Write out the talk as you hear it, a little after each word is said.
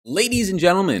Ladies and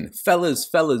gentlemen, fellas,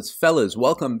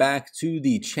 welcome back to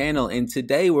the channel. And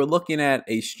today we're looking at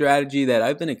a strategy that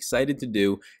I've been excited to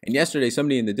do. And yesterday,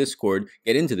 somebody in the Discord,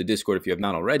 get into the Discord if you have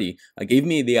not already, gave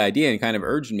me the idea and kind of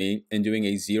urged me in doing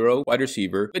a zero wide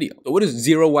receiver video. So what is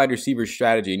zero wide receiver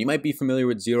strategy? And you might be familiar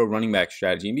with zero running back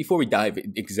strategy. And before we dive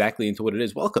exactly into what it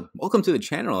is, welcome to the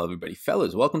channel, everybody.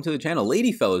 Fellas, welcome to the channel.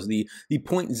 Lady fellas, the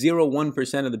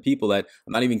 0.01% of the people that,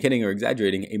 I'm not even kidding or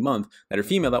exaggerating, a month that are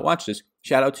female that watch this.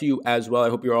 Shout out to you as well. I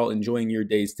hope you're all enjoying your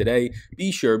days today.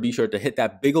 Be sure to hit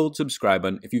that big old subscribe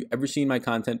button. If you've ever seen my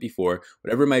content before,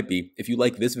 whatever it might be, if you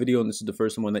like this video and this is the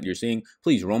first one that you're seeing,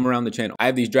 please roam around the channel. I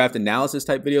have these draft analysis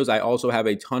type videos. I also have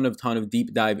a ton of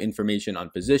deep dive information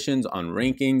on positions, on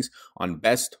rankings, on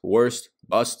best, worst,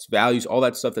 busts, values, all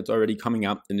that stuff that's already coming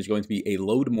out. And there's going to be a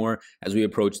load more as we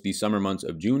approach the summer months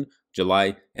of June,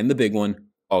 July, and the big one,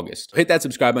 August. Hit that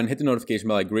subscribe button, hit the notification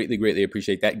bell. I greatly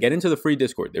appreciate that. Get into the free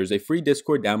Discord. There's a free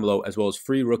Discord down below, as well as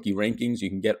free rookie rankings. You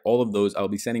can get all of those. I'll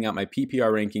be sending out my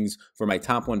PPR rankings for my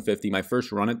top 150, my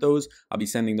first run at those. I'll be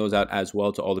sending those out as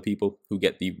well to all the people who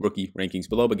get the rookie rankings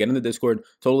below. But get in the Discord,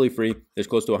 totally free. There's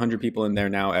close to 100 people in there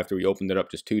now after we opened it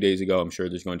up just 2 days ago. I'm sure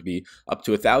there's going to be up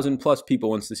to 1,000 plus people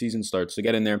once the season starts. So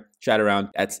get in there, chat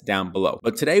around. That's down below.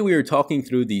 But today we are talking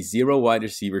through the zero wide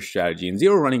receiver strategy. And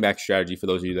zero running back strategy, for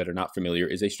those of you that are not familiar,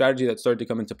 is a strategy that started to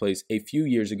come into place a few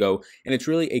years ago, and it's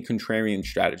really a contrarian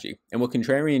strategy. And what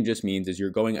contrarian just means is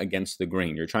you're going against the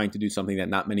grain. You're trying to do something that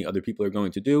not many other people are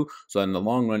going to do, so that in the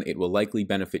long run, it will likely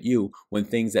benefit you when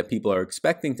things that people are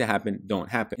expecting to happen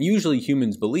don't happen. Usually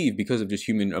humans believe, because of just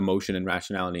human emotion and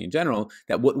rationality in general,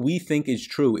 that what we think is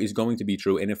true is going to be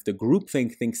true. And if the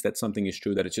groupthink thinks that something is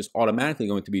true, that it's just automatically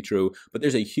going to be true, but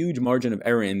there's a huge margin of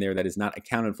error in there that is not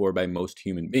accounted for by most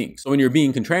human beings. So when you're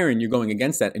being contrarian, you're going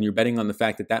against that, and you're betting on the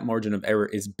fact that that margin of error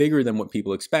is bigger than what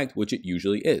people expect, which it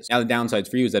usually is. Now, the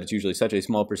downsides for you is that it's usually such a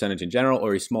small percentage in general,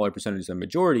 or a smaller percentage than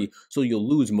majority, so you'll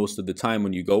lose most of the time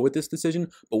when you go with this decision.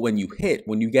 But when you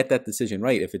get that decision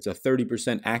right, if it's a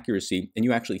 30% accuracy and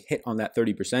you actually hit on that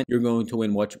 30%, you're going to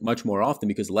win much more often,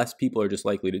 because less people are just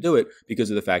likely to do it because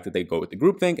of the fact that they go with the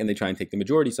groupthink and they try and take the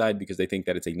majority side because they think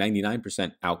that it's a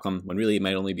 99% outcome when really it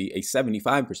might only be a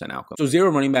 75% outcome. So zero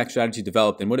running back strategy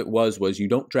developed, and what it was you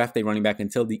don't draft a running back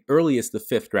until the earliest, the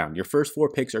 5th round. Your first 4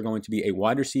 picks are going to be a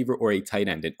wide receiver or a tight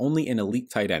end, and only an elite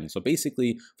tight end. So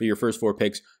basically, for your first 4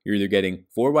 picks, you're either getting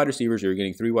 4 wide receivers, or you're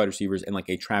getting 3 wide receivers and like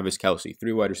a Travis Kelce,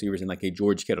 3 wide receivers and like a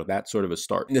George Kittle. That's sort of a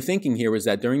start. And the thinking here was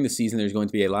that during the season, there's going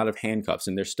to be a lot of handcuffs,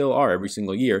 and there still are every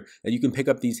single year, that you can pick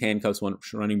up these handcuffs when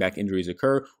running back injuries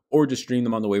occur, or just stream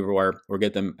them on the waiver wire, or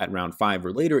get them at round 5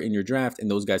 or later in your draft,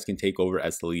 and those guys can take over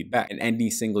as the lead back. And any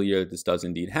single year that this does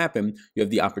indeed happen, you have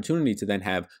the opportunity to then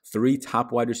have 3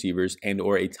 top wide receivers and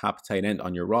or a top tight end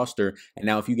on your roster. And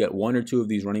now if you get 1 or 2 of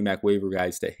these running back waiver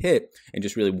guys to hit, and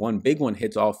just really one big one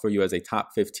hits off for you as a top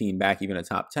 15 back, even a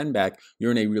top 10 back,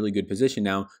 you're in a really good position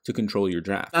now to control your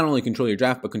draft. Not only control your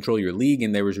draft, but control your league.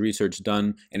 And there was research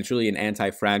done, and it's really an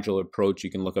anti-fragile approach.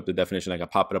 You can look up the definition. I can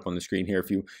pop it up on the screen here if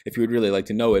you would really like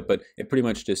to know it, but it pretty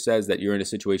much just says that you're in a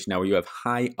situation now where you have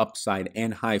high upside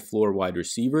and high floor wide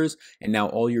receivers, and now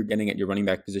all you're getting at your running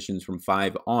back positions from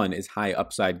 5 on is high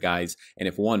upside guys. And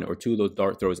if 1 or 2 of those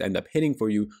dart throws end up hitting for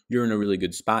you, you're in a really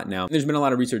good spot now. And there's been a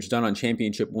lot of research done on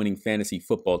championship winning fantasy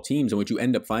football teams, and what you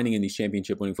end up finding in these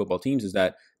championship winning football teams is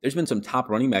that there's been some top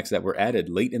running backs that were added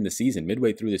late in the season,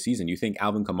 midway through the season. You think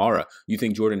Alvin Kamara, you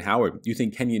think Jordan Howard, you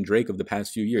think Kenyon Drake of the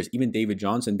past few years, even David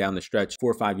Johnson down the stretch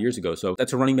 4 or 5 years ago. So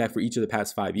that's a running back for each of the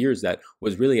past 5 years that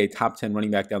was really a top 10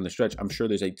 running back down the stretch. I'm sure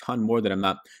there's a ton more that I'm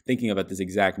not thinking of at this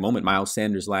exact moment. Miles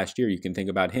Sanders last year, you can think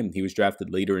about him. He was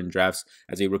drafted later in drafts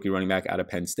as a rookie running back out of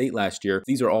Penn State last year.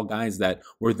 These are all guys that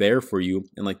were there for you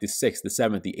in like the 6th, the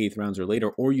 7th, the 8th rounds or later,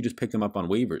 or you just picked them up on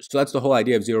waivers. So that's the whole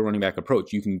idea of zero running back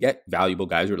approach. You can get valuable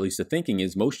guys, or at least the thinking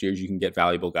is most years you can get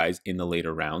valuable guys in the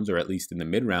later rounds, or at least in the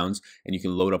mid rounds, and you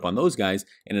can load up on those guys,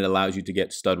 and it allows you to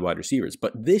get stud wide receivers.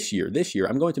 But this year,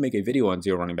 I'm going to make a video on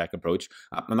zero running back approach.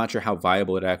 I'm not sure how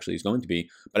viable it actually is going to be,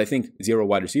 but I think zero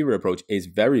wide receiver approach is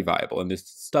very viable. And this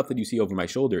stuff that you see over my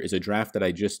shoulder is a draft that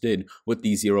I just did with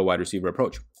the zero wide receiver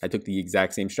approach. I took the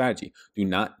exact same strategy. Do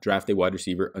not draft a wide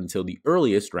receiver until the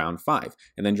earliest round 5,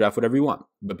 and then draft whatever you want.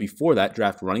 But before that,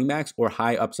 draft running backs or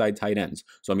high upside tight ends.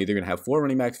 So I'm either going to have 4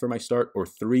 running backs for my start, or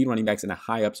 3 running backs and a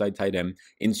high upside tight end.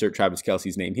 Insert Travis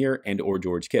Kelce's name here, and or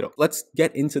George Kittle. Let's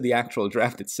get into the actual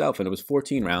draft itself. And it was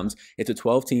 14 rounds. It's a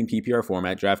 12-team PPR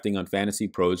format, drafting on Fantasy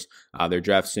Pros, their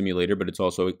draft simulator, but it's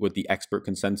also with the expert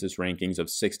consensus rankings of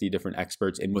 60 different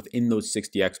experts. And within those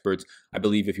 60 experts, I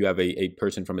believe if you have a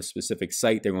person from a specific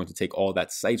site, they're going to take all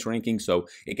that site's ranking. So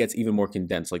it gets even more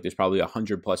condensed. Like there's probably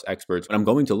 100+ experts. When I'm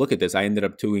going to look at this, I ended up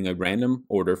up doing a random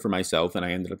order for myself, and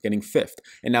I ended up getting 5th.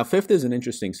 And now 5th is an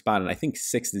interesting spot, and I think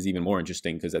 6th is even more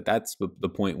interesting because that's the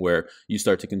point where you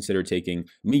start to consider taking,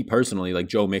 me personally, like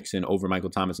Joe Mixon over Michael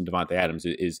Thomas and Devontae Adams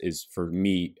is for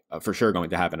me for sure going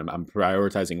to happen. I'm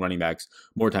prioritizing running backs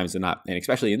more times than not, and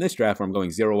especially in this draft where I'm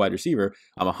going 0 wide receiver,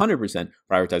 I'm 100%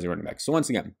 prioritizing running backs. So once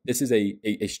again, this is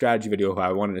a strategy video.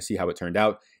 I wanted to see how it turned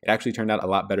out. It actually turned out a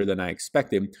lot better than I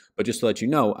expected, but just to let you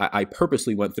know, I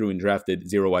purposely went through and drafted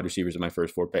 0 wide receivers in my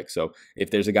first 4 picks. So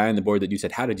if there's a guy on the board that you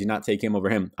said, how did you not take him over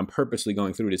him? I'm purposely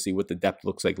going through to see what the depth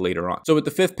looks like later on. So with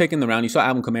the 5th pick in the round, you saw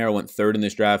Alvin Kamara went 3rd in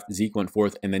this draft, Zeke went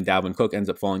 4th, and then Dalvin Cook ends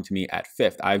up falling to me at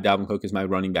 5th. I have Dalvin Cook as my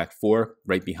running back 4,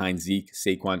 right behind Zeke,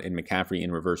 Saquon, and McCaffrey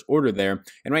in reverse order there.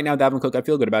 And right now, Dalvin Cook, I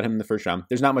feel good about him in the first round.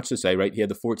 There's not much to say, right? He had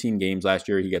the 14 games last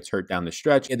year. He gets hurt down the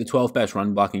stretch. He had the 12th best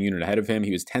run blocking unit ahead of him.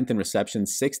 He was 10th in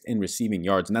receptions, 6th in receiving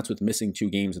yards, and that's with missing 2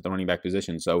 games at the running back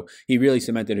position. So he really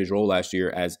cemented his role last year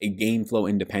as a game flow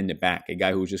independent back, a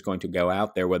guy who's just going to go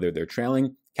out there, whether they're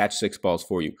trailing, catch 6 balls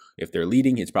for you. If they're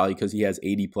leading, it's probably because he has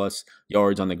 80 plus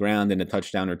yards on the ground and a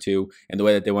touchdown or 2. And the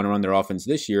way that they want to run their offense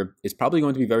this year is probably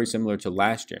going to be very similar to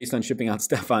last year. Based on shipping out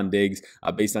Stephon Diggs,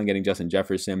 based on getting Justin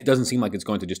Jefferson, it doesn't seem like it's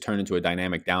going to just turn into a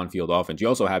dynamic downfield offense. You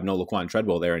also have no Laquan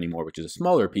Treadwell there anymore, which is a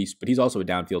smaller piece, but he's also a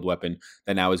downfield weapon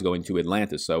that now is going to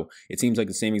Atlanta. So it seems like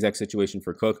the same exact situation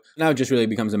for Cook. Now it just really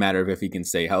becomes a matter of if he can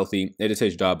stay healthy. It is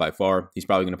his job by far. He's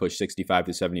probably going to push 65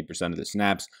 to 70% of the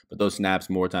snaps, but those snaps,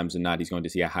 more times than not, he's going to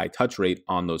see a high touch rate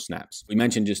on those snaps. We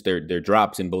mentioned just their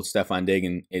drops in both Stephon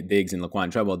Diggs and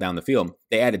Laquan Treadwell down the field.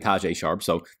 They added Tajay Sharp,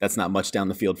 so that's not much down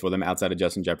the field for them outside of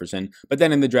Justin Jefferson. But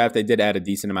then in the draft, they did add a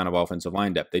decent amount of offensive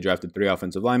line depth. They drafted 3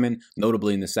 offensive linemen,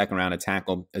 notably in the second round, a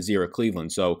tackle, Azira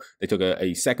Cleveland. So they took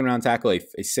a second round tackle, a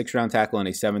 6th round tackle, and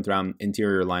a 7th round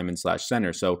interior lineman /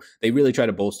 center. So they really try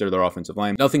to bolster their offensive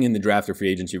line. Nothing in the draft or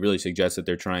free agency really suggests that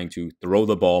they're trying to throw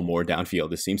the ball more downfield.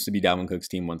 This seems to be Dalvin Cook's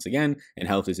team once again, and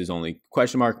health is his only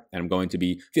question mark, and I'm going to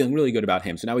be feeling really good about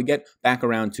him. So now we get back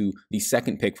around to the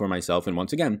 2nd pick for myself, and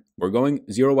once again, we're going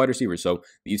 0 wide receivers. So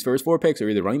these first 4 picks are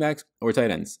either running backs or tight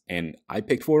ends, and I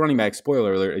picked 4 running backs.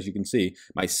 Spoiler alert, as you can see,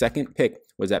 my 2nd pick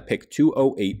was at pick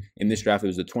 208 in this draft. It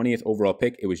was the 20th overall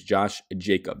pick. It was Josh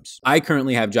Jacobs. I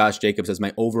currently have Josh Jacobs as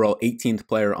my overall 18th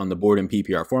player on the board in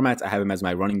PPR formats. I have him as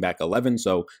my running back 11,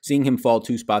 so seeing him fall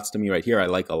 2 spots to me right here, I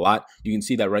like a lot. You can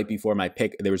see that right before my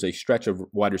pick, there was a stretch of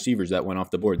wide receivers that went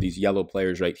off the board. These yellow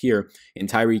players right here, in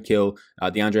Tyreek Hill,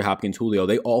 DeAndre Hopkins, Julio,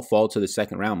 they all fall to the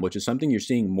 2nd round, which is something you're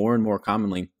seeing more and more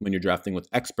commonly when you're drafting with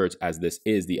experts, as this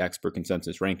is the expert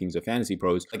consensus rankings of fantasy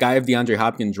pros. Like, I have DeAndre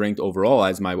Hopkins ranked overall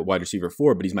as my wide receiver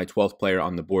 4, but he's my 12th player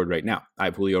on the board right now. I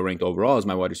have Julio ranked overall as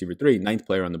my wide receiver 3, 9th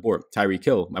player on the board. Tyreek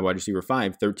Hill, my wide receiver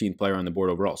 5, 13th player on the board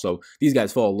overall. So these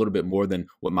guys fall a little bit more than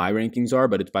what my rankings are,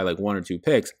 but it's by like 1 or 2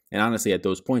 picks. And honestly, at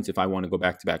those points, if I want to go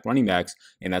back-to-back running backs,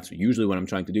 and that's usually what I'm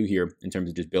trying to do here in terms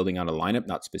of just building out a lineup,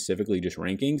 not specifically just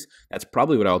rankings, that's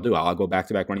probably what I'll do. I'll go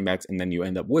back-to-back running backs, and then you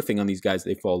end up whiffing on these guys.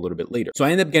 They fall a little bit later. So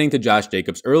I ended up getting to Josh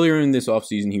Jacobs. Earlier in this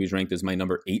offseason, he was ranked as my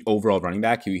number 8 overall running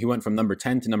back. He went from number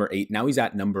 10 to number 8. Now he's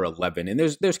at number 11. And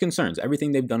there's concerns.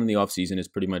 Everything they've done in the offseason is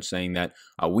pretty much saying that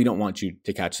we don't want you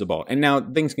to catch the ball. And now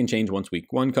things can change once week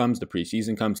 1 comes, the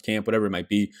preseason comes, camp, whatever it might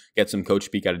be, get some coach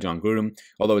speak out of John Gruden.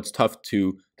 Although it's tough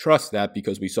to trust that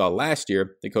because we saw last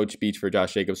year the coach speech for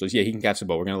Josh Jacobs was, yeah, he can catch the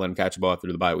ball. We're going to let him catch the ball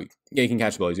after the bye week. Yeah, he can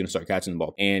catch the ball. He's going to start catching the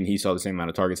ball. And he saw the same amount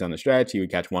of targets down the stretch. He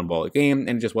would catch 1 ball a game,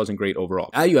 and it just wasn't great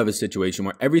overall. Now you have a situation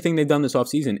where everything they've done this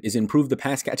offseason is improve the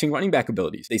pass-catching running back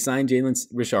abilities. They signed Jalen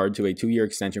Richard to a 2-year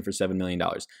extension for $7 million.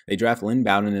 They draft Lynn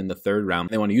Bowden in the 3rd round.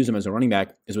 They want to use him as a running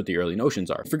back is what the early notions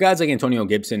are. For guys like Antonio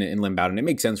Gibson and Lynn Bowden, it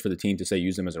makes sense for the team to say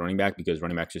use them as a running back because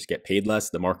running backs just get paid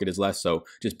less. The market is less. So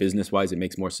just business-wise, it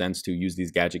makes more sense to use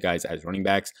these gadget guys as running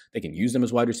backs. They can use them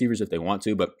as wide receivers if they want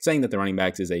to, but saying that the running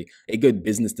backs is a good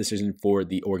business decision for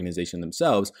the organization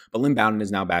themselves. But Lynn Bowden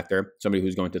is now back there, somebody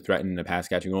who's going to threaten in a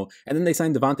pass-catching role. And then they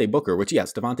signed Devontae Booker, which,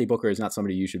 yes, Devontae Booker is not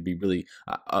somebody you should be really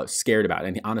scared about.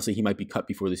 And honestly, he might be cut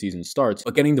before the season starts.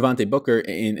 But getting Devontae Booker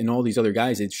and all these other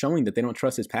guys, it's showing that they don't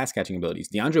trust his pass-catching abilities.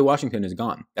 DeAndre Washington is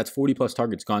gone. That's 40-plus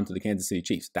targets gone to the Kansas City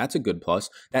Chiefs. That's a good plus.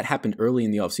 That happened early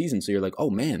in the offseason, so you're like, oh,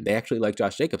 man, they actually like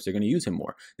Josh Jacobs. They're going to use him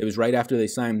more. It was right after they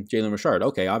signed Jalen Richard.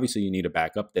 Okay, obviously you need a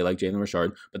backup. They like Jalen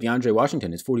Richard, but DeAndre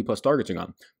Washington, his 40-plus targets are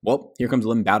gone. Well, here comes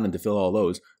Lynn Bowden to fill all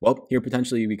those. Well, here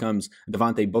potentially becomes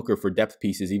Devontae Booker for depth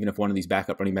pieces, even if one of these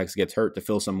backup running backs gets hurt, to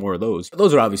fill some more of those. But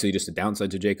those are obviously just the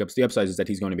downsides of Jacobs. The upside is that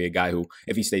he's going to be a guy who,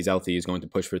 if he stays healthy, is going to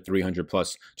push for 300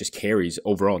 plus just carries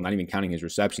overall, not even counting his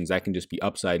receptions. That can just be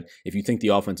upside if you think the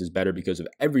offense is better because of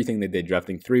everything they did,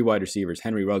 drafting 3 wide receivers,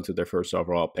 Henry Ruggs with their first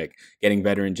overall pick, getting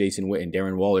veteran Jason Witten,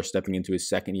 Darren Waller stepping into his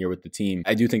second year with the team.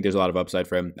 I do think there's a lot of upside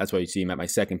for him. That's why you see him at my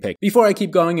second pick. Before I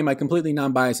keep going, in my completely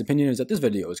non-biased opinion is that this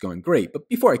video is going great. But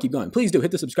before I keep going, please do hit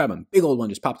the subscribe button. Big old one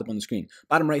just popped up on the screen.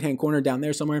 Bottom right-hand corner down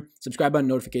there somewhere. Subscribe button,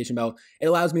 notification bell. It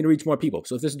allows me to reach more people.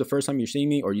 So if this is the first time you're seeing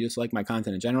me or you just like my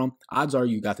content in general, odds are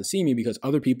you got to see me because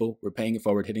other people were paying it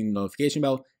forward, hitting the notification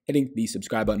bell, hitting the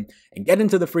subscribe button, and get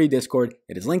into the free Discord.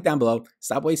 It is linked down below.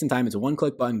 Stop wasting time. It's a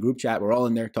one-click button, group chat. We're all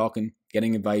in there talking,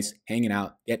 getting advice, hanging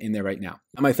out. Get in there right now.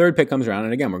 Now, my third pick comes around,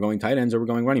 and again, we're going tight ends or we're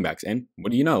going running backs. And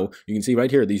what do you know? You can see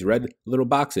right here, these red little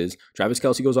boxes. Travis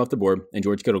Kelce goes off the board, and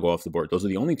George Kittle go off the board. Those are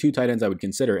the only 2 tight ends I would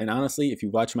consider. And honestly, if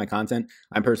you watch my content,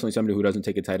 I'm personally somebody who doesn't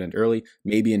take a tight end early.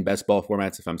 Maybe in best ball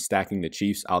formats, if I'm stacking the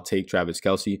Chiefs, I'll take Travis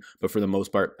Kelce. But for the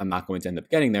most part, I'm not going to end up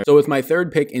getting there. So with my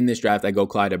third pick in this draft, I go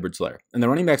Clyde Edwards-Helaire. And the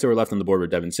running backs that were left on the board were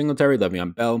Devin Singletary,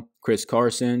 Le'Veon Bell, Chris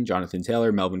Carson, Jonathan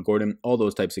Taylor, Melvin Gordon, all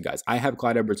those types of guys. I have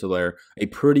Clyde Edwards-Helaire a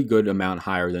pretty good amount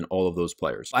higher than all of those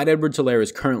players. Clyde Edwards-Helaire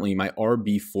is currently my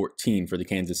RB14 for the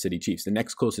Kansas City Chiefs. The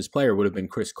next closest player would have been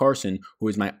Chris Carson, who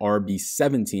is my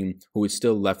RB17, who is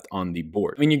still left on the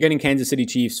board. I mean, you're getting Kansas City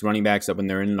Chiefs running backs up when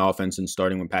they're in an offense and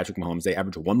starting with Patrick Mahomes. They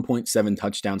average 1.7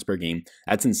 touchdowns per game.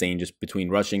 That's insane just between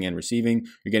rushing and receiving.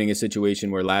 You're getting a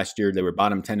situation where last year they were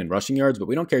bottom 10 in rushing yards, but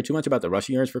we don't care too much about the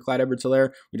rushing yards for Clyde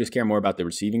Edwards-Helaire. We just care more about the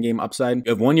receiving game upside.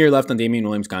 You have 1 year left on Damian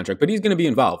Williams' contract, but he's going to be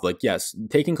involved. Like, yes,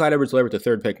 taking Clyde Edwards-Helaire with the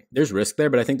third pick, there's risk there,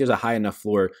 but I think there's a high enough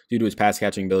floor due to his pass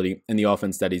catching ability and the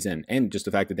offense that he's in, and just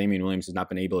the fact that Damian Williams has not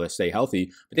been able to stay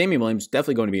healthy. But Damian Williams is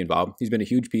definitely going to be involved. He's been a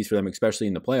huge piece for them, especially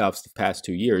in the playoffs the past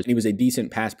 2 years. And he was a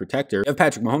decent pass protector. You have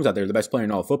Patrick Mahomes out there, the best player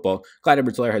in all of football. Clyde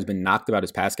Edwards-Helaire has been knocked about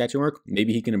his pass catching work.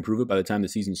 Maybe he can improve it by the time the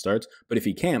season starts, but if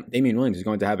he can't, Damian Williams is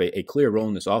going to have a clear role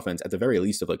in this offense at the very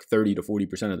least of like 30 to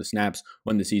 40% of the snaps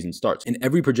when the season starts. In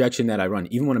every projection that I run,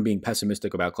 even when I'm being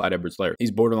pessimistic about Clyde Edwards-Helaire,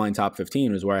 he's borderline top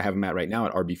 15 is where I have him at right now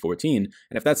at RB14. And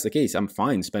if that's the case, I'm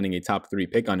fine spending a top 3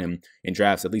 pick on him in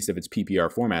drafts, at least if it's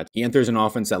PPR format. He enters an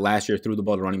offense that last year threw the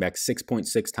ball to running back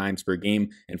 6.6 times per game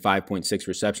and 5.6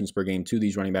 receptions per game to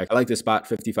these running backs. I like to spot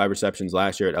 55 receptions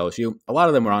last year at LSU. A lot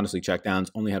of them were honestly checkdowns,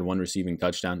 only had 1 receiving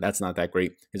touchdown. That's not that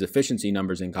great. His efficiency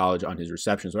numbers in college on his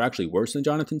receptions were actually worse than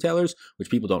Jonathan Taylor's, which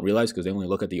people don't realize because they only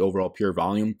look at the overall pure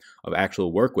volume of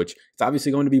actual work, which it's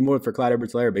obviously going to be more for Clyde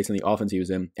Edwards-Helaire based on the offense he was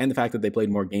in and the fact that they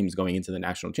played more games going into the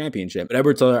national championship. But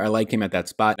Edwards-Helaire, I like him at that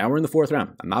spot. Now we're in the 4th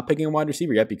round. I'm not picking a wide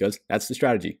receiver yet because that's the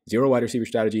strategy. 0 wide receiver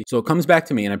strategy. So it comes back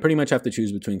to me and I pretty much have to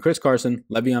choose between Chris Carson,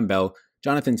 Le'Veon Bell,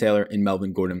 Jonathan Taylor, and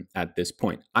Melvin Gordon at this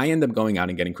point. I end up going out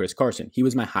and getting Chris Carson. He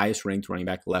was my highest ranked running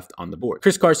back left on the board.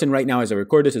 Chris Carson right now as I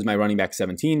record this is my running back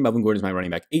 17, Melvin Gordon is my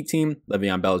running back 18,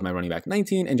 Le'Veon Bell is my running back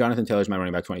 19, and Jonathan Taylor is my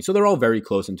running back 20. So they're all very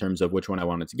close in terms of which one I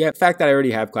wanted to get. The fact that I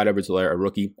already have Clyde Edwards-Helaire, a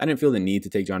rookie, I didn't feel the need to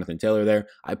take Jonathan Taylor there.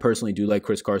 I personally do like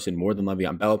Chris Carson more than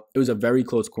Le'Veon Bell. It was a very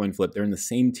close coin flip. They're in the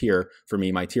same tier for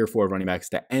me. My tier 4 running backs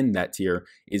to end that tier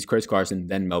is Chris Carson,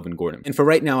 then Melvin Gordon. And for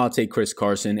right now, I'll take Chris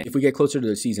Carson. If we get closer to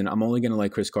the season, I'm only going to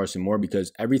like Chris Carson more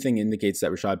because everything indicates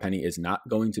that Rashad Penny is not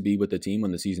going to be with the team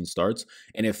when the season starts.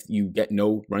 And if you get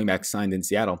no running backs signed in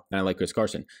Seattle, then I like Chris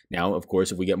Carson. Now, of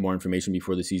course, if we get more information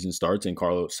before the season starts and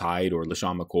Carlos Hyde or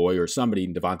LaShawn McCoy or somebody,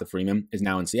 Devonta Freeman, is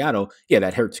now in Seattle, yeah,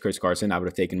 that hurts Chris Carson. I would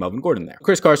have taken Melvin Gordon there.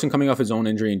 Chris Carson coming off his own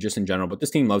injury and just in general, but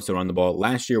this team loves to run the ball.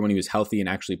 Last year when he was healthy and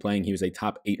actually playing, he was a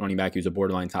top 8 running back. He was a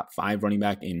borderline top 5 running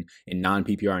back in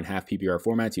non-PPR and half PPR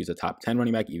formats. He was a top 10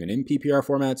 running back even in PPR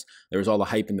formats. There was all the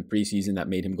hype in the preseason that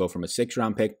made him go from a 6th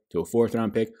round pick to a 4th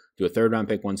round pick to a 3rd round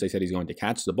pick once they said he's going to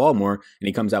catch the ball more, and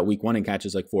he comes out week 1 and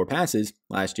catches like 4 passes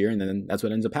last year, and then that's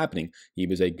what ends up happening. He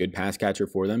was a good pass catcher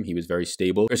for them. He was very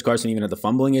stable. Chris Carson even had the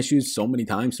fumbling issues so many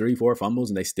times, 3-4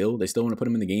 fumbles, and they still want to put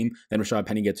him in the game. Then Rashad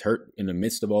Penny gets hurt in the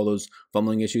midst of all those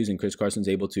fumbling issues, and Chris Carson's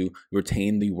able to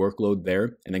retain the workload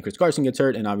there. And then Chris Carson gets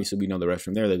hurt, and obviously we know the rest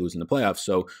from there. They lose in the playoffs.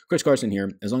 So Chris Carson here,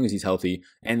 as long as he's healthy,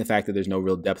 and the fact that there's no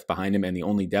real depth behind him, and the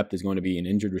only depth is going to be an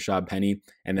injured Rashad Penny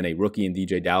and then a rookie in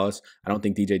DJ Dallas. I don't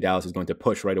think DJ Dallas is going to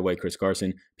push right away Chris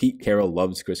Carson. Pete Carroll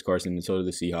loves Chris Carson, and so do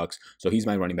the Seahawks. So he's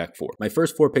my running back 4. My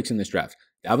first 4 picks in this draft: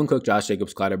 Dalvin Cook, Josh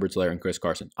Jacobs, Clyde Edwards-Helaire, and Chris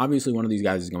Carson. Obviously, one of these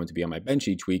guys is going to be on my bench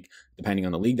each week, depending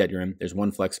on the league that you're in. There's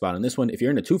 1 flex spot in this one. If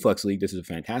you're in a 2 flex league, this is a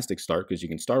fantastic start because you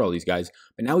can start all these guys.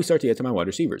 But now we start to get to my wide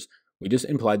receivers. We just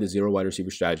implied the 0 wide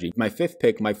receiver strategy. My 5th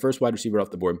pick, my first wide receiver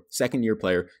off the board, second-year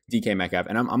player, DK Metcalf.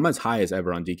 And I'm as high as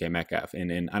ever on DK Metcalf.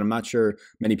 And I'm not sure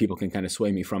many people can kind of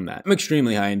sway me from that. I'm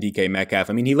extremely high in DK Metcalf.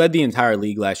 I mean, he led the entire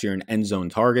league last year in end zone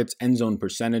targets, end zone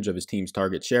percentage of his team's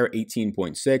target share,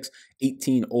 18.6,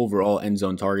 18 overall end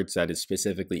zone targets. That is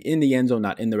specifically in the end zone,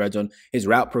 not in the red zone. His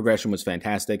route progression was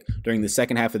fantastic. During the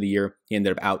second half of the year, he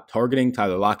ended up out-targeting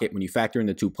Tyler Lockett. When you factor in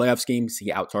the 2 playoffs games,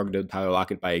 he out-targeted Tyler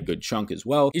Lockett by a good chunk as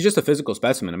well. He's just a physical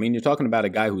specimen. I mean, you're talking about a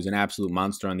guy who's an absolute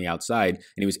monster on the outside, and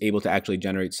he was able to actually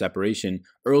generate separation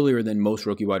earlier than most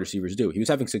rookie wide receivers do. He was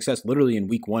having success literally in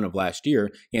week 1 of last year.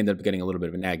 He ended up getting a little bit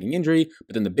of a nagging injury,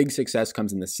 but then the big success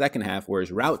comes in the second half, where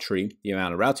his route tree, the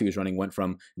amount of routes he was running, went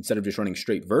from, instead of just running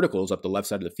straight verticals up the left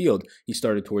side of the field, he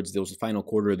started towards those final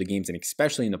quarter of the games, and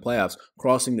especially in the playoffs,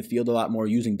 crossing the field a lot more,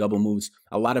 using double moves,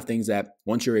 a lot of things that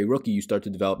once you're a rookie, you start to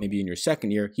develop maybe in your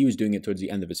second year. He was doing it towards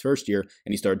the end of his first year,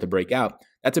 and he started to break out.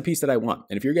 That's a piece that I want.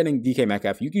 And if you're getting DK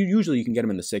Metcalf, usually you can get him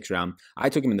in the 6th round. I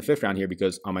took him in the 5th round here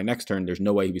because on my next turn, there's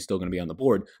no way he was still going to be on the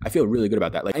board. I feel really good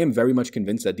about that. Like, I am very much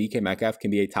convinced that DK Metcalf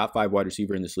can be a top 5 wide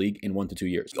receiver in this league in 1 to 2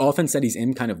 years. The offense that he's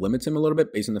in kind of limits him a little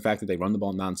bit based on the fact that they run the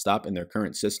ball nonstop in their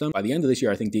current system. By the end of this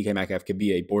year, I think DK Metcalf could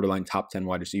be a borderline top 10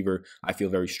 wide receiver. I feel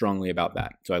very strongly about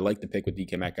that. So I like the pick with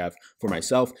DK Metcalf for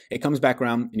myself. It comes back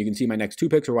around, and you can see my next 2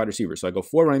 picks are wide receivers. So I go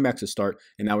 4 running backs to start,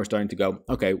 and now we're starting to go,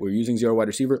 okay, we're using 0 wide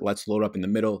receiver. Let's load up in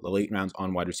the middle, the late rounds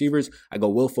on wide receivers. I go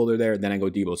Will Fuller there, then I go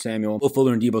Deebo Samuel. Will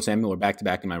Fuller and Deebo Samuel are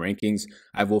back-to-back in my rankings.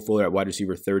 I have Will Fuller at wide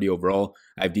receiver 30 overall.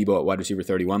 I have Deebo at wide receiver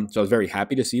 31. So I was very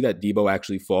happy to see that Deebo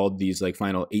actually followed these like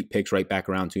final 8 picks right back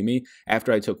around to me.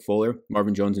 After I took Fuller,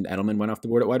 Marvin Jones and Edelman went off the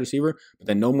board at wide receiver, but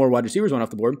then no more wide receivers went off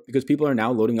the board because people are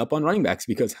now loading up on running backs,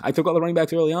 because I took all the running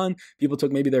backs early on. People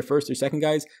took maybe their first or second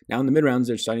guys. Now in the mid-rounds,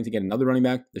 they're starting to get another running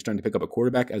back. They're starting to pick up a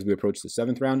quarterback as we approach the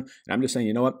 7th round. And I'm just saying,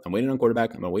 you know what? I'm waiting on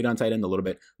quarterback. I'm going to wait on tight end a little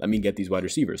bit. Let me get these wide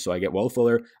receivers. So I get Will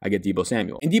Fuller, I get Deebo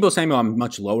Samuel. And Deebo Samuel, I'm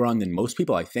much lower on than most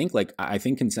people, I think. Like, I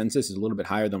think consensus is a little bit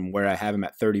higher than where I have him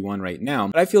at 31 right now.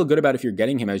 But I feel good about if you're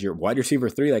getting him as your wide receiver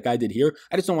 3 like I did here.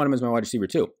 I just don't want him as my wide receiver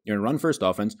 2. You're in a run-first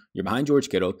offense. You're behind George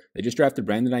Kittle. They just drafted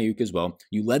Brandon Ayuk as well.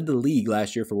 You led the league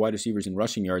last year for wide receivers in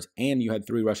rushing yards, and you had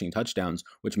 3 rushing touchdowns,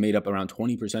 which made up around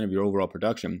 20% of your overall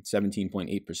production,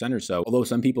 17.8% or so. Although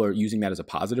some people are using that as a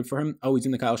positive for him. Oh, he's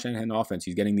in the Kyle Shanahan offense.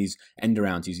 He's getting these end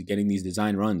arounds. He's getting these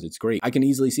design runs. It's great. I can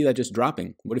easily see that just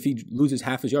dropping. What if he loses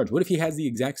half his yards? What if he has the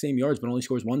exact same yards but only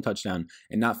scores 1 touchdown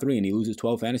and not 3, and he loses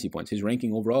 12 fantasy points? His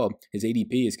ranking overall, his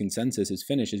ADP, his consensus, his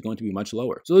finish is going to be much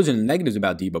lower. So those are the negatives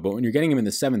about Deebo, but when you're getting him in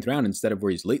the 7th round instead of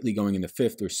where he's lately going in the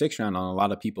 5th or 6th round on a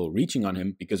lot of people reaching on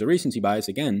him because of recency bias,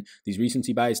 again, these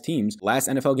recency bias teams, last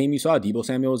NFL game you saw, Deebo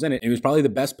Samuel was in it, and he was probably the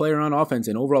best player on offense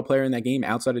and overall player in that game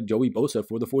outside of Joey Bosa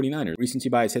for the 49ers. Recency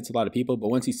bias hits a lot of people, but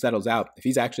once he settles out, if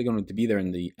he's actually going to be there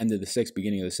in the end of the 6th,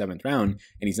 beginning of the 7th round,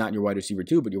 and he's not your wide receiver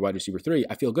 2, but your wide receiver 3,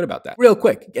 I feel good about that. Real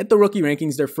quick, get the rookie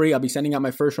rankings. They're free. I'll be sending out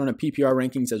my first run of PPR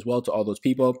rankings as well to all those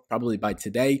people, probably by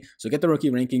today. So get the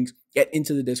rookie rankings, get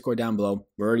into the Discord down below.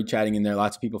 We're already chatting in there.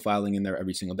 Lots of people filing in there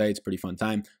every single day. It's a pretty fun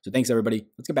time. So thanks, everybody.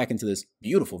 Let's get back into this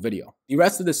beautiful video. The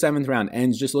rest of the 7th round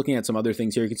ends. Just looking at some other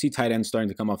things here, you can see tight ends starting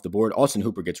to come off the board. Austin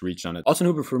Hooper gets reached on it. Austin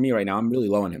Hooper, for me right now, I'm really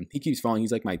low on him. He keeps falling.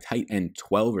 He's like my tight end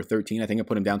 12 or 13. I think I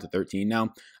put him down to 13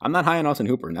 now. I'm not high on Austin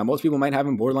Hooper. Now, most people might have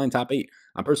him borderline top 8.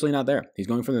 I'm personally not there. He's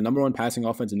going from the #1 passing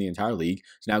offense in the entire league.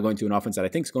 He's now going to an offense that I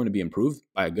think is going to be improved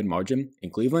by a good margin in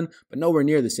Cleveland, but nowhere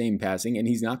near the same passing, and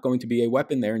he's not going to be a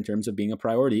weapon there in terms of being a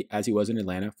priority as he was in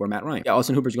Atlanta for Matt Ryan. Yeah,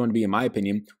 Austin Hooper is going to be, in my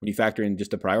opinion, when you factor in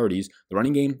just the priorities, the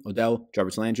running game, Odell,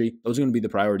 Jarvis Landry, those are going to be the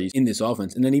priorities in this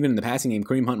offense. And then even in the passing game,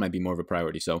 Kareem Hunt might be more of a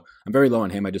priority. So I'm very low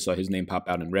on him. I just saw his name pop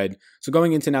out in red. So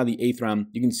going into now the 8th round,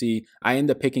 you can see I end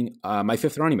up picking my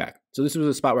 5th running back. So this was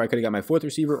a spot where I could have got my 4th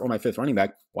receiver or my 5th running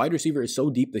back. Wide receiver is so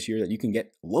deep this year that you can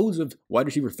get loads of wide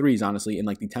receiver 3s, honestly, in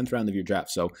like the 10th round of your draft.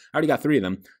 So I already got 3 of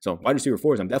them. So wide receiver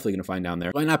 4s, I'm definitely going to find down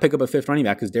there. Why not pick up a 5th running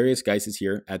back? Because Darius Geis is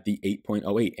here at the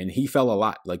 8.08, and he fell a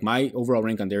lot. Like, my overall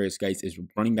rank on Darius Geis is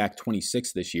running back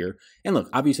 26 this year. And look,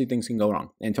 obviously things can go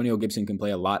wrong. Antonio Gibson can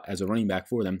play a lot as a running back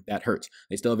for them. That hurts.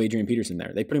 They still have Adrian Peterson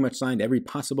there. They pretty much signed every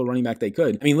possible running back they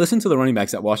could. I mean, listen to the running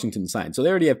backs that Washington signed. So they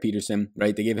already have Peterson,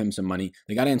 right? They gave him some money.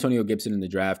 They got Antonio Gibson in the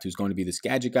draft, who's going to be this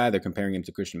gadget guy. They're comparing him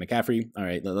to Christian McCaffrey. All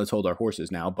right, let's hold our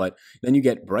horses now. But then you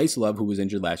get Bryce Love, who was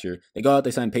injured last year. They go out,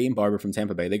 they sign Peyton Barber from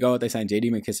Tampa Bay. They go out, they sign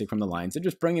J.D. McKissick from the Lions. They're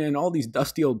just bringing in all these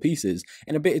dusty old pieces.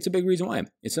 And it's a big reason why.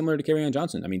 It's similar to Kerryon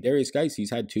Johnson. I mean, Darius Geis,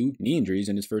 he's had 2 knee injuries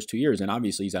in his first 2 years. And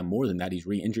obviously he's had more than that. He's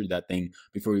re-injured that thing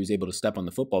before he was able to step on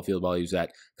the football field while he was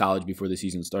at college before the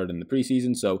season started in the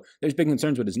preseason. So there's big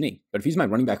concerns with his knee. But if he's my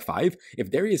running back 5, if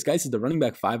Darius Geis is the running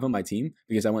back 5 on my team,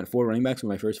 because I went 4 running backs with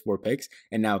my first 4 picks,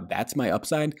 and now that's my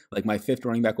upside, like my 5th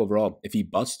running back overall. If he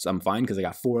busts, I'm fine because I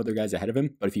got 4 other guys ahead of him.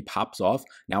 But if he pops off,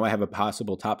 now I have a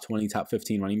possible top 20, top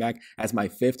 15 running back as my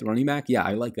 5th running back. Yeah,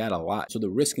 I like that a lot. So the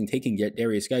risk in taking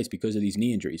Darius Geis because of these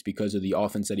knee injuries, because of the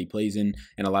offense that he plays in,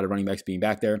 and a lot of running backs being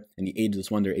back there, and the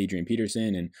ageless wonder Adrian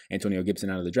Peterson and Antonio Gibson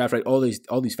out of the draft, right? All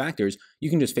these factors, you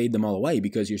can just fade them all away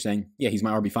because you're saying, yeah, he's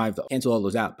my RB5 though. Cancel all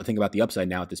those out, but think about the upside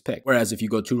now at this pick. Whereas if you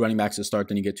go 2 running backs to start,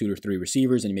 then you get 2 or 3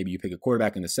 receivers, and maybe you pick a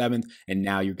quarterback in the 7th, and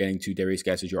now you're getting to Darius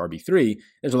Geis as your RB3.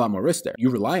 There's a lot more risk there. You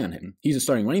rely on him. He's a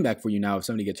starting running back for you now if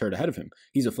somebody gets hurt ahead of him.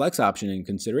 He's a flex option in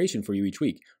consideration for you each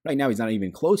week. Right now, he's not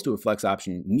even close to a flex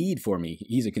option need for me.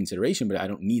 He's a consideration, but I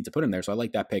don't need to put him there. So I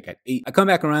like that pick at 8. I come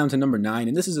back around to number 9,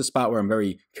 and this is a spot where I'm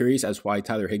very curious as why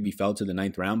Tyler Higbee fell to the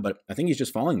 9th round, but I think he's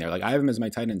just falling there. Like I have him as my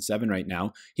tight end 7 right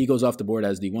now. He goes off the board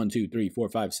as the 1, 2, 3, 4,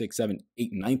 5, 6, 7,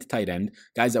 8, 9th tight end.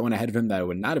 Guys that went ahead of him that I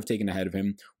would not have taken ahead of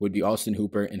him would be Austin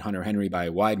Hooper and Hunter Henry by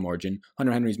a wide margin.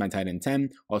 Hunter Henry's my tight end 10.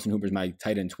 Austin Hooper's my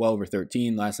tight end 12 or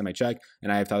 13 last time I checked,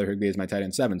 and I have Tyler Higbee as my tight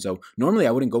end 7. So normally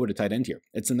I wouldn't go with a tight end here.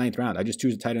 It's the 9th round. I just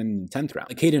choose a tight end in the 10th round.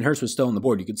 Like Hayden Hurst was still on the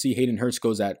board. You could see Hayden Hurst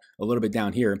goes at a little bit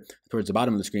down here towards the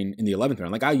bottom of the screen in the 11th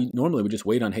round. Like I normally would just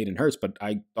wait on Hayden Hurst, but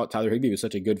I thought Tyler Higbee was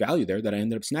such a good value there that I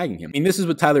ended up snagging him. I mean, this is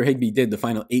what Tyler Higbee did the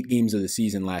final 8 games of the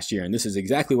season last year, and this is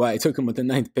exactly why I took him with the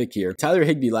 9th pick here. Tyler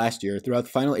Higbee last year, throughout the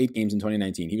final 8 games in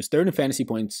 2019, he was 3rd in fantasy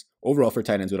points overall for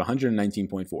tight ends with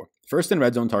 119.4. First in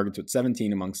red zone targets with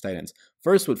 17 amongst tight ends.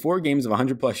 First with 4 games of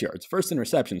 100 plus yards. First in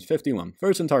receptions, 51.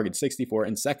 First in targets, 64.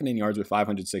 And second in yards with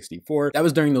 564. That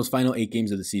was during those final 8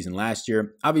 games of the season last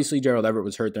year. Obviously, Gerald Everett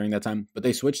was hurt during that time, but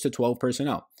they switched to 12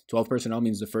 personnel. 12 personnel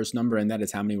means the first number in that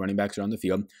is how many running backs are on the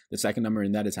field. The second number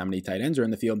in that is how many tight ends are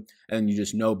in the field. And then you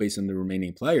just know based on the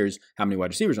remaining players how many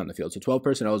wide receivers are on the field. So 12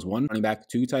 personnel is 1 running back,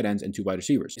 2 tight ends, and 2 wide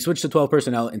receivers. They switch to 12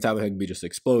 personnel and Tyler Higbee just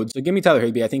explodes. So give me Tyler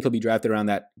Higbee. I think he'll be drafted around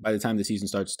that by the time the season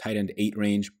starts, tight end 8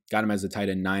 range. Got him as a tight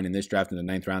end 9 in this draft in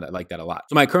the 9th round. I like that a lot.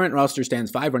 So my current roster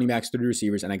stands 5 running backs, 3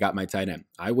 receivers, and I got my tight end.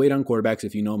 I wait on quarterbacks.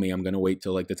 If you know me, I'm going to wait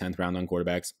till like the 10th round on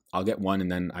quarterbacks. I'll get one, and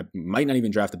then I might not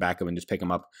even draft a backup and just pick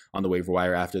him up on the waiver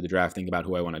wire after the draft, think about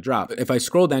who I want to drop. But if I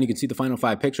scroll down, you can see the final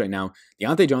 5 picks right now.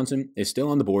 Deontay Johnson is still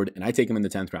on the board, and I take him in the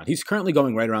 10th round. He's currently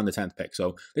going right around the 10th pick,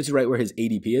 so this is right where his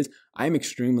ADP is. I am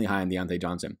extremely high on Deontay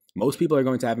Johnson. Most people are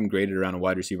going to have him graded around a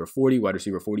wide receiver 40, wide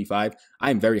receiver 45.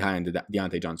 I am very high on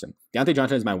Deontay Johnson. Deontay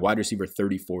Johnson is my wide receiver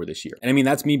 34 this year. And I mean,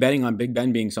 that's me betting on Big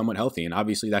Ben being somewhat healthy, and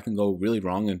obviously that can go really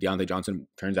wrong if Deontay Johnson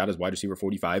turns out as wide receiver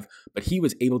 45, but he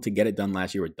was able to get it done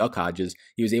last year with Duck Hodges.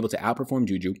 He was able to outperform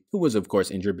Juju, who was of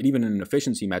course injured, but even in an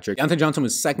efficiency metric, Deontay Johnson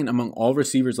was second among all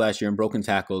receivers last year in broken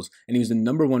tackles, and he was the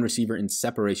number 1 receiver in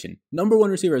separation. Number 1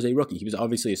 receiver as a rookie. He was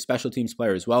obviously a special teams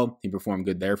player as well. He performed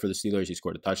good there for the Steelers. He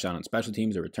scored a touchdown on special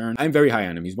teams, a return. I'm very high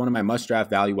on him. He's one of my must-draft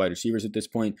value wide receivers at this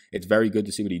point. It's very good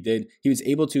to see what he did. He was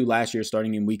able to last year,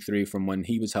 starting in week 3 from when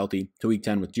he was healthy to week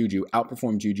 10 with Juju,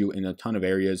 outperform Juju in a ton of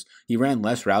areas. He ran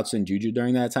less routes than Juju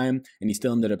during that time, and he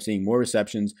still ended up seeing more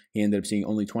receptions. He ended up seeing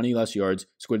only 20 less yards,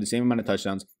 scored the same amount of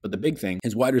touchdowns. But the big thing,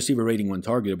 his wide receiver rating when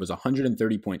targeted was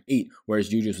 130.8, whereas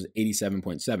Juju's was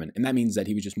 87.7. And that means that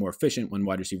he was just more efficient when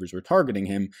wide receivers were targeting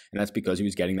him, and that's because he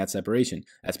was getting that separation.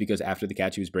 That's because after the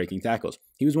catch, he was breaking tackles.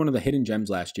 He was one of the hidden gems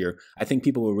last year. I think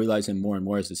people will realize him more and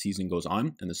more as the season goes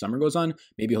on and the summer goes on.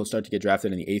 Maybe he'll start to get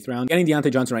drafted in the 8th round. Getting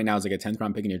Deontay Johnson right now is like a 10th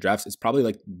round pick in your drafts. It's probably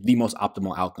like the most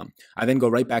optimal outcome. I then go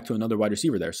right back to another wide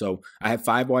receiver there. So I have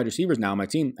 5 wide receivers now on my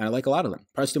team, and I like a lot of them.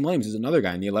 Preston Williams is another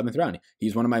guy in the 11th round.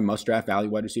 He's one of my must-draft value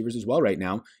wide receivers as well right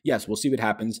now. Yes, we'll see what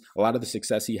happens. A lot of the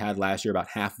success he had last year, about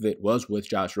half of it was with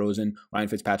Josh Rosen. Ryan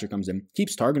Fitzpatrick comes in,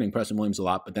 keeps targeting Preston Williams a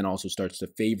lot, but then also starts to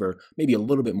favor maybe a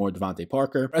little bit more Devontae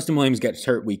Parker. Preston Williams gets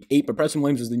hurt week 8, but Preston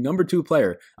Williams is the number 2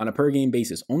 player on a per-game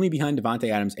basis, only behind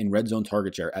Devontae Adams in red zone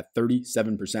target share at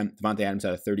 37%. Devontae Adams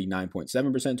had a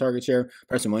 39.7% target share.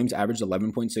 Preston Williams averaged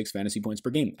 11.6 fantasy points per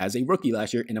game as a rookie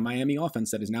last year in a Miami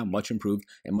offense that is now much improved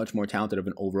and much more talented of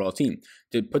an overall team.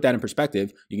 To put that in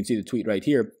perspective, you can see the tweet right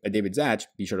here by David Zach.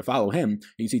 Be sure to follow him.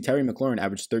 You can see Terry McLaurin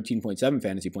averaged 13.7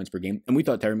 fantasy points per game, and we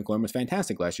thought Terry McLaurin was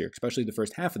fantastic last year, especially the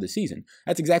first half of the season.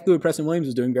 That's exactly what Preston Williams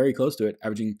was doing, very close to it,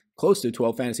 averaging close to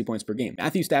 12 fantasy points per game.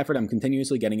 Matthew Stafford, I'm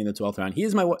continuously getting in the 12th round. He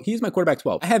is my quarterback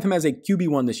 12. I have him as a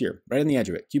QB1 this year, right on the edge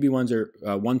of it. QB1s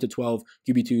are 1 to 12.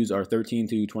 QB2s are 13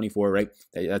 to 24, right?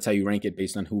 That's how you rank it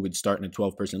based on who would start in a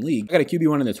 12-person league. I got a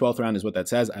QB1 in the 12th round is what that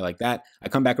says. I like that. I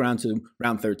come back around to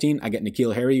round 13. I get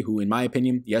N'Keal Harry, who in my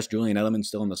opinion, yes, Julian Edelman's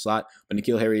still in the slot, but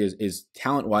N'Keal Harry is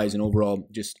talent-wise and overall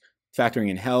just factoring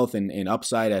in health and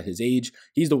upside at his age,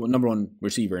 he's the number 1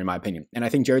 receiver in my opinion. And I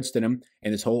think Jared Stidham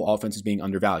and this whole offense is being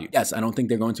undervalued. Yes, I don't think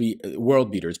they're going to be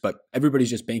world beaters, but everybody's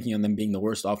just banking on them being the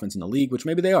worst offense in the league, which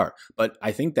maybe they are. But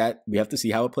I think that we have to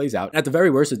see how it plays out. And at the very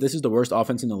worst, if this is the worst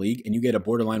offense in the league and you get a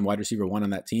borderline wide receiver 1 on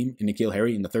that team in N'Keal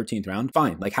Harry in the 13th round,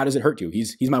 fine. Like, how does it hurt you?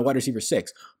 He's my wide receiver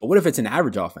 6. But what if it's an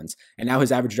average offense? And now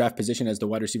his average draft position as the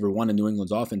wide receiver 1 in New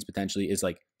England's offense potentially is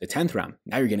like the 10th round.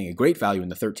 Now you're getting a great value in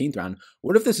the 13th round.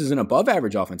 What if this is an above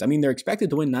average offense? I mean, they're expected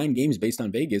to win 9 games based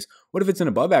on Vegas. What if it's an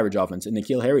above average offense and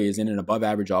N'Keal Harry is in an above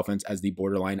average offense as the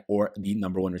borderline or the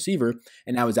number 1 receiver,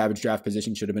 and now his average draft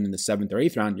position should have been in the 7th or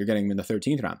 8th round, you're getting him in the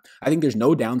 13th round. I think there's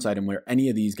no downside in where any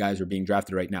of these guys are being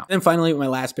drafted right now. And then finally, with my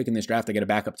last pick in this draft, I get a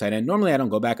backup tight end. Normally I don't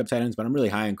go backup tight ends, but I'm really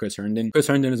high on Chris Herndon. Chris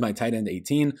Herndon is my tight end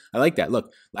 18. I like that.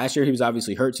 Look, last year he was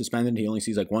obviously hurt, suspended. He only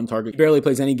sees like 1 target. He barely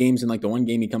plays any games. In like the 1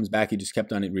 game he comes back, he just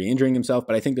kept on re-injuring himself.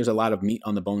 But I think there's a lot of meat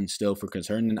on the bone still for Chris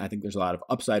Herndon. I think there's a lot of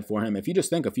upside for him. If you just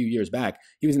think a few years back,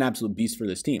 he was an absolute beast for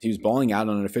this team. He was balling out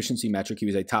on an efficiency metric. He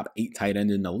was a top 8 tight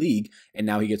end in the league, and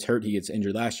now he gets hurt. He gets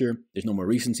injured last year. There's no more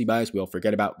recency bias. We all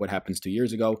forget about what happens 2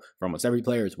 years ago for almost every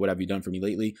player. It's what have you done for me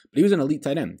lately? But he was an elite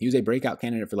tight end. He was a breakout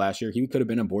candidate for last year. He could have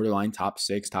been a borderline top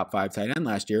 6, top 5 tight end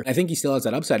last year. I think he still has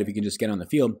that upside if he can just get on the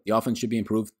field. The offense should be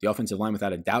improved. The offensive line,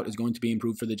 without a doubt, is going to be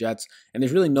improved for the Jets. And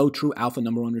there's really no true alpha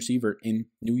number 1 receiver in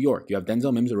New York. You have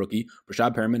Denzel Mims, a rookie,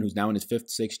 Rashad Perriman, who's now in his 5th,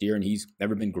 6th year, and he's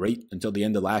never been great until the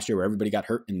end of last year where everybody got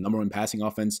hurt in the number 1 passing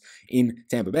offense in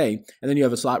Tampa Bay. And then you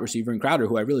have a slot receiver in Crowder,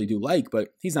 who I really do like, but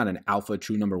he's not an alpha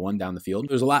true number 1 down the field.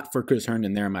 There's a lot for Chris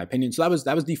Herndon there, in my opinion. So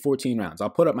that was the 14 rounds. I'll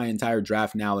put up my entire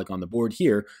draft now, like on the board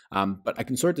here, but I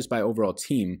can sort this by overall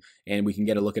team, and we can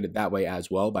get a look at it that way as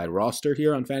well by roster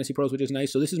here on Fantasy Pros, which is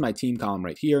nice. So this is my team column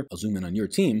right here. I'll zoom in on your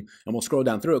team, and we'll scroll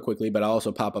down through it quickly, but I'll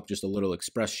also pop up just a little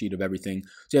express sheet of everything.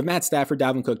 So you have Matt Stafford,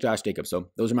 Dalvin Cook, Josh Jacobs. So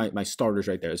those are my starters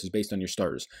right there. This is based on your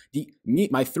starters.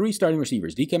 My 3 starting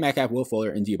receivers, DK Metcalf, Will Fuller,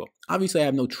 and Debo. Obviously, I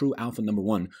have no true alpha number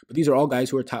 1, but these are all guys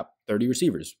who are top 30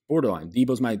 receivers, borderline.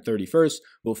 Debo's my 31st,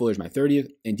 Will Fuller's my 30th,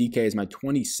 and DK is my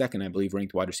 22nd, I believe,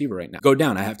 ranked wide receiver right now. Go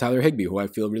down, I have Tyler Higbee, who I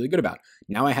feel really good about.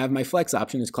 Now I have my flex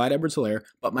option is Clyde Edwards-Helaire,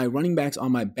 but my running backs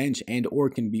on my bench and or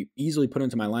can be easily put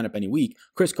into my lineup any week,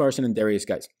 Chris Carson and Darius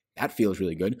Geis. That feels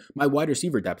really good. My wide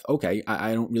receiver depth, okay,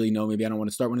 I don't really know. Maybe I don't want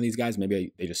to start one of these guys.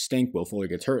 Maybe they just stink. Will Fuller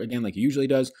gets hurt again like he usually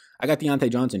does. I got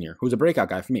Deontay Johnson here, who's a breakout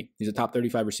guy for me. He's a top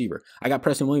 35 receiver. I got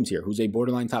Preston Williams here, who's a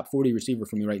borderline top 40 receiver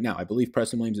for me right now. I believe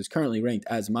Preston Williams is currently ranked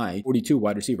as my 42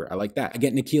 wide receiver. I like that. I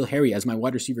get N'Keal Harry as my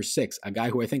wide receiver 6, a guy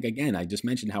who I think, again, I just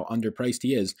mentioned how underpriced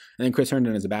he is, and then Chris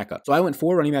Herndon as a backup. So I went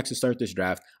 4 running backs to start this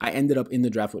draft. I ended up in the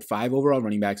draft with 5 overall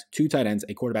running backs, 2 tight ends,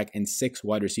 a quarterback, and 6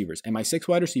 wide receivers. And my 6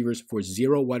 wide receivers for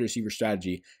 0 wide receiver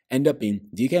strategy end up being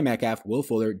DK Metcalf, Will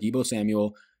Fuller, Debo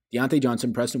Samuel, Deontay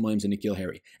Johnson, Preston Williams, and N'Keal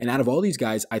Harry. And out of all these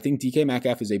guys, I think DK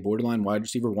Metcalf is a borderline wide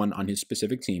receiver 1 on his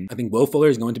specific team. I think Will Fuller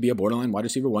is going to be a borderline wide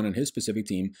receiver 1 on his specific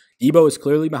team. Debo is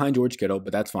clearly behind George Kittle,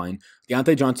 but that's fine.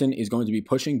 Deontay Johnson is going to be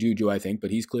pushing Juju, I think,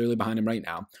 but he's clearly behind him right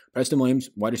now. Preston Williams,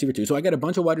 wide receiver 2. So I got a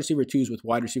bunch of wide receiver 2s with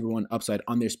wide receiver 1 upside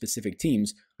on their specific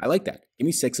teams. I like that. Give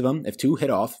me 6 of them. If 2 hit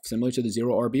off, similar to the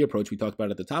 0 RB approach we talked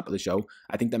about at the top of the show,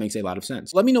 I think that makes a lot of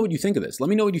sense. Let me know what you think of this. Let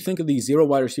me know what you think of the 0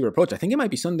 wide receiver approach. I think it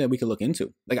might be something that we could look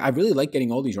into. Like, I really like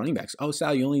getting all these running backs. Oh,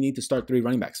 Sal, you only need to start 3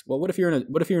 running backs. Well, what if you're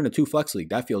in a 2 flex league?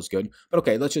 That feels good. But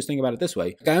okay, let's just think about it this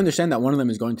way. Like, I understand that one of them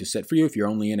is going to sit for you if you're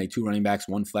only in a 2 running backs,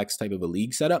 1 flex type of a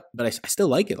league setup, but I still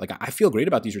like it. Like, I feel great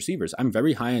about these receivers. I'm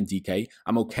very high on DK.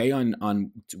 I'm okay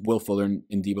on Will Fuller and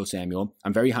Debo Samuel.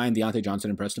 I'm very high on Deontay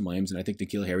Johnson and Preston Williams, and I think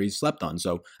N'Keal Harry's slept on.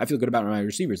 So I feel good about my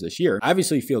receivers this year. I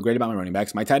obviously feel great about my running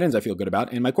backs. My tight ends I feel good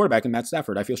about, and my quarterback and Matt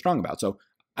Stafford I feel strong about. So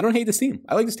I don't hate this team.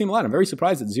 I like this team a lot. I'm very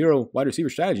surprised that 0 wide receiver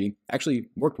strategy actually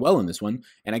worked well in this one.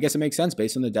 And I guess it makes sense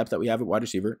based on the depth that we have at wide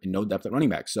receiver and no depth at running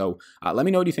back. So let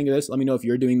me know what you think of this. Let me know if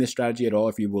you're doing this strategy at all,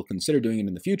 if you will consider doing it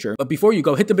in the future. But before you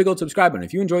go, hit the big old subscribe button.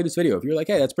 If you enjoyed this video, if you're like,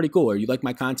 hey, that's pretty cool, or you like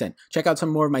my content, check out some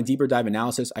more of my deeper dive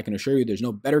analysis. I can assure you there's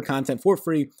no better content for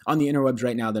free on the interwebs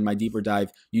right now than my deeper dive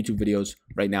YouTube videos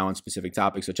right now on specific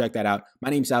topics. So check that out. My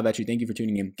name's Sal Vetri. Thank you for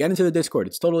tuning in. Get into the Discord.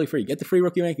 It's totally free. Get the free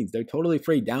rookie rankings. They're totally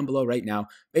free down below right now.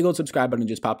 Big old subscribe button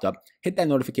just popped up. Hit that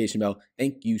notification bell.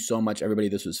 Thank you so much, everybody.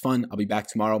 This was fun. I'll be back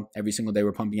tomorrow. Every single day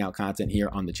we're pumping out content here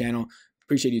on the channel.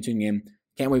 Appreciate you tuning in.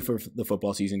 Can't wait for the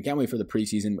football season. Can't wait for the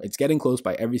preseason. It's getting close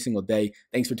by every single day.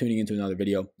 Thanks for tuning into another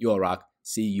video. You all rock.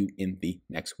 See you in the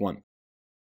next one.